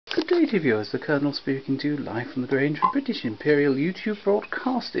Good day to viewers, the Colonel speaking to you live from the Grange for British Imperial YouTube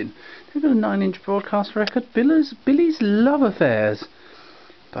Broadcasting. We've got a 9-inch broadcast record, Billy's Love Affairs,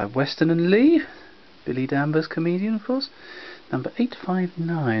 by Weston and Lee, Billy Danvers comedian of course, number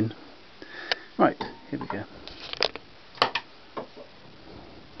 859. Right, here we go.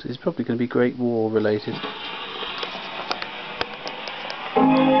 So this is probably going to be Great War related.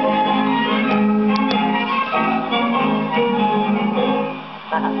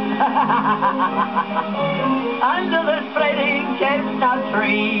 Under the spreading chestnut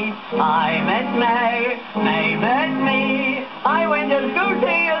tree, I met May, May met me. I went as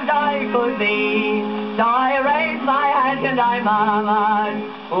goosey as I could be. So I raised my hat and I murmured,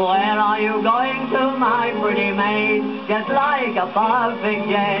 where are you going to, my pretty maid? Just like a perfect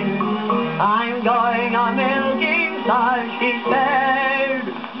gent. I'm going a milking, sir, she said.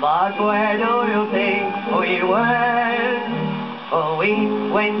 But where do you think we went? We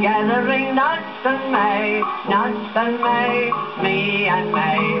went gathering nuts and May, me and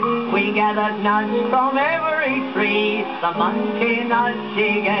May. We gathered nuts from every tree, the monkey nuts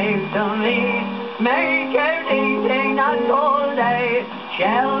she gave to me. May kept eating nuts all day,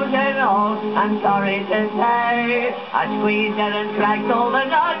 shells and all, I'm sorry to say. I squeezed it and cracked all the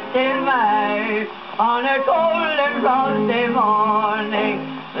nuts in May, on a cold and frosty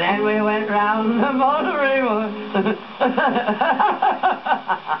morning. Then we went round the Mulberry Wood.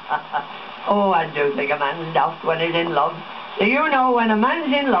 Oh, I do think a man's daft when he's in love. Do you know, when a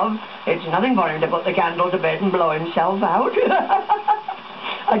man's in love, it's nothing for him to put the candle to bed and blow himself out.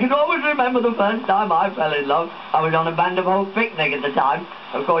 I can always remember the first time I fell in love. I was on a Band of Hope picnic at the time.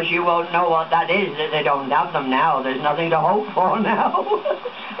 Of course, you won't know what that is. They don't have them now. There's nothing to hope for now.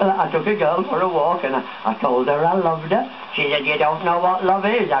 Well, I took a girl for a walk and I told her I loved her. She said, you don't know what love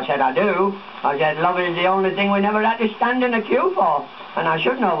is. I said, I do. I said, love is the only thing we never had to stand in a queue for. And I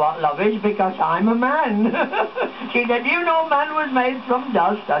should know what love is because I'm a man. She said, you know man was made from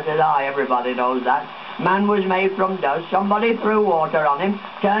dust? I said, aye, everybody knows that. Man was made from dust. Somebody threw water on him,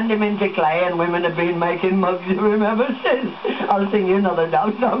 turned him into clay, and women have been making mugs of him ever since. I'll sing you another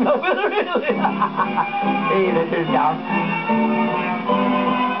dance song over the really. See, this is down.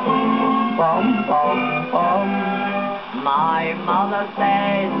 Bum, bum, bum. My mother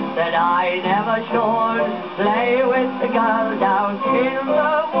said that I never should play with the girl down in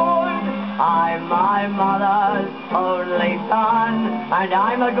the wood. I'm my mother's only son, and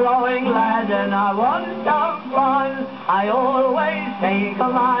I'm a growing lad and I want some fun. I always take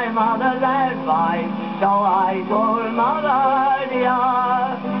my mother's advice, so I told mother dear,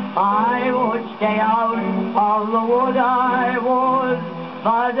 I would stay out of the wood, I would,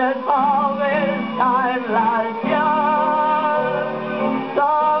 but at harvest time last year,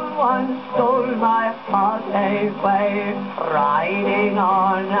 someone stole my heartache away, riding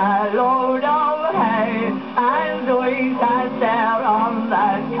on a load of hay, and we sat there on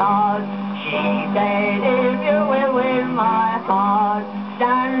that cart. She said, if you will win my heart,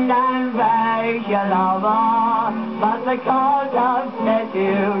 stand and face your lover, but the cart upset,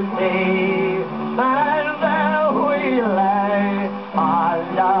 you see, and there we lay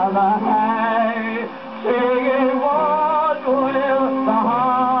under the hay, singing, what will the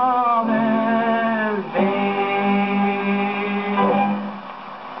harvest be?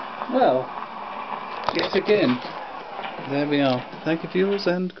 Well, yet again, there we are. Thank you viewers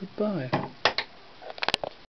and goodbye.